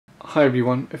Hi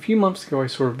everyone, a few months ago I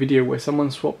saw a video where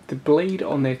someone swapped the blade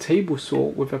on their table saw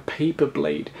with a paper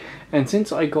blade, and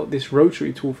since I got this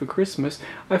rotary tool for Christmas,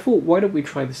 I thought why don't we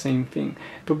try the same thing.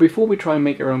 But before we try and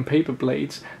make our own paper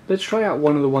blades, let's try out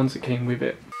one of the ones that came with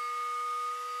it.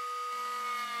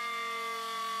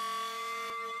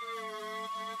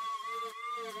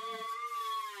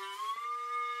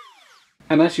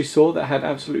 And as you saw, that had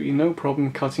absolutely no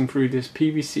problem cutting through this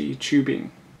PVC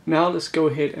tubing. Now let's go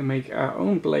ahead and make our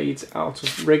own blades out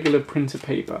of regular printer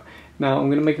paper. Now I'm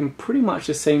going to make them pretty much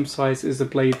the same size as the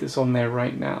blade that's on there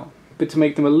right now. But to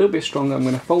make them a little bit stronger, I'm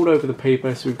going to fold over the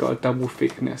paper so we've got a double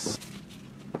thickness.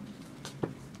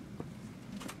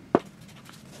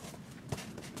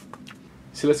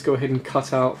 So let's go ahead and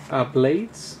cut out our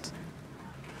blades.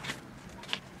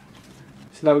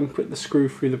 So now we can put the screw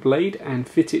through the blade and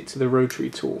fit it to the rotary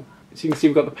tool. So you can see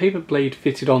we've got the paper blade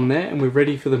fitted on there and we're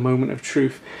ready for the moment of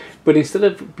truth. But instead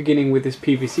of beginning with this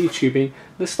PVC tubing,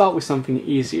 let's start with something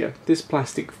easier, this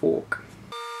plastic fork.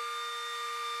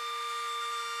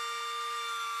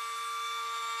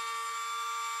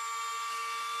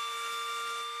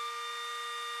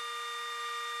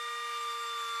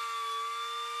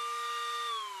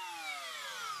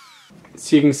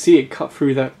 So you can see it cut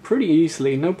through that pretty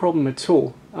easily, no problem at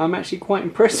all. I'm actually quite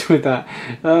impressed with that.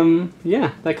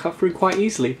 Yeah, that cut through quite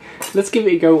easily. Let's give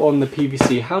it a go on the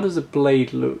PVC. How does the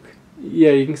blade look?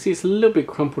 Yeah, you can see it's a little bit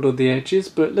crumpled on the edges,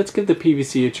 but let's give the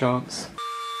PVC a chance.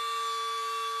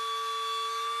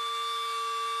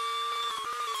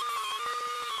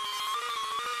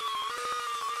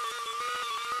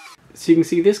 So you can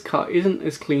see this cut isn't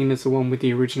as clean as the one with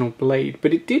the original blade,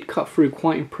 but it did cut through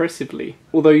quite impressively.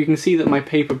 Although you can see that my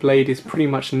paper blade is pretty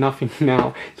much nothing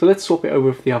now, so let's swap it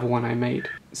over for the other one I made.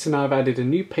 So now I've added a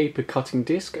new paper cutting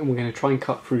disc and we're going to try and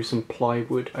cut through some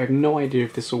plywood. I have no idea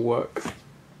if this will work.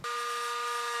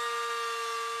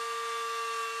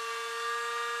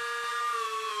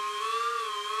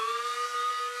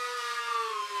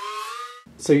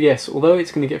 So yes, although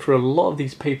it's going to get through a lot of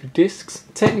these paper discs,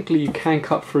 technically you can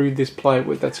cut through this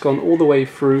plywood that's gone all the way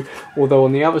through, although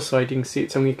on the other side you can see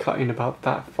it's only cut in about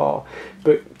that far.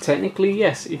 But technically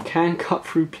yes, it can cut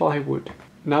through plywood.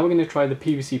 Now we're going to try the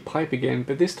PVC pipe again,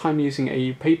 but this time using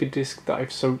a paper disc that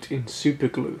I've soaked in super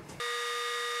glue.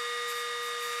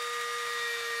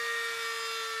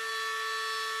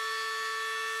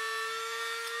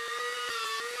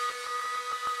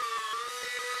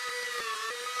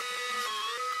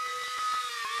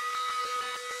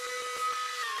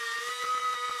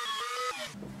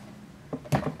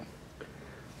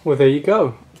 Well, there you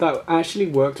go. That actually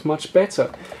worked much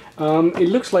better. It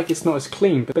looks like it's not as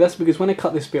clean, but that's because when I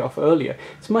cut this bit off earlier,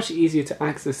 it's much easier to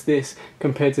access this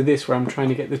compared to this where I'm trying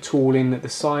to get the tool in at the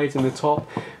sides and the top.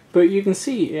 But you can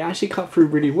see it actually cut through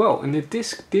really well, and the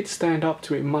disc did stand up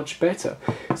to it much better.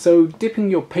 So dipping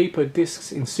your paper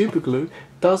discs in super glue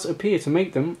does appear to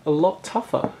make them a lot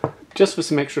tougher. Just for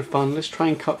some extra fun, let's try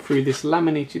and cut through this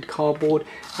laminated cardboard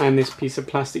and this piece of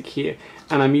plastic here.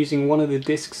 And I'm using one of the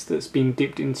discs that's been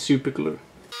dipped in super glue.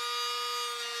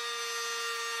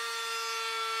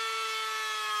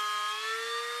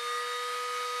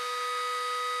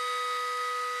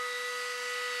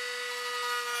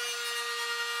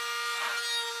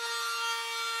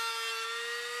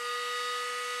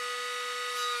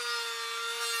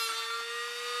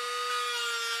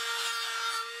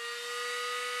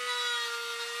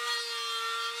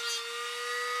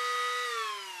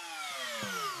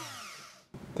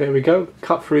 There we go,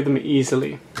 cut through them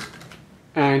easily.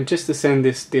 And just to send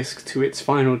this disc to its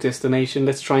final destination,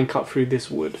 let's try and cut through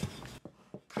this wood.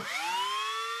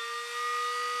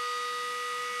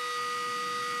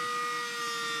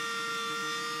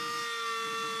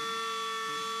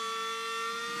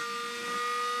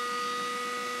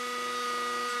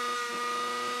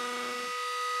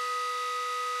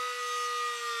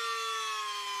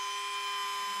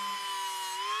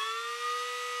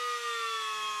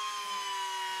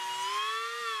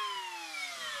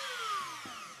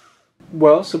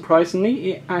 Well,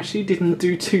 surprisingly, it actually didn't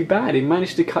do too bad. It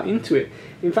managed to cut into it.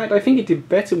 In fact, I think it did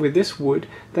better with this wood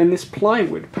than this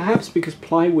plywood. Perhaps because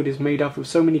plywood is made up of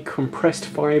so many compressed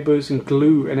fibers and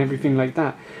glue and everything like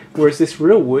that. Whereas this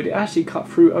real wood, it actually cut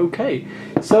through okay.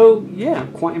 So, yeah,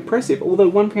 quite impressive. Although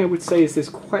one thing I would say is there's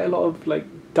quite a lot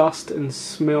of dust and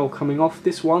smell coming off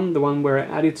this one, the one where I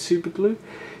added super glue.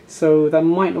 So that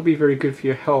might not be very good for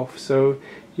your health. So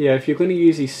yeah, if you're going to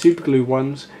use these super glue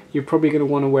ones, you're probably going to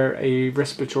want to wear a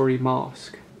respiratory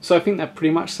mask. So I think that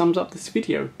pretty much sums up this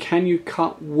video. Can you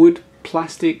cut wood,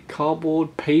 plastic,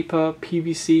 cardboard, paper,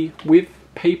 PVC with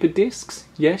paper discs?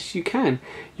 Yes, you can.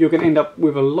 You're going to end up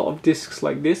with a lot of discs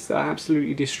like this that are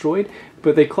absolutely destroyed,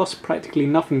 but they cost practically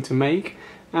nothing to make,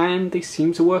 and they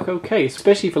seem to work okay,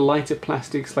 especially for lighter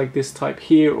plastics like this type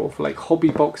here, or for like hobby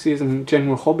boxes and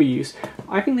general hobby use.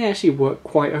 I think they actually work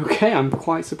quite okay. I'm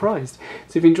quite surprised.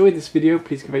 So if you enjoyed this video,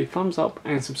 please give it a thumbs up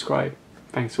and subscribe.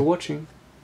 Thanks for watching.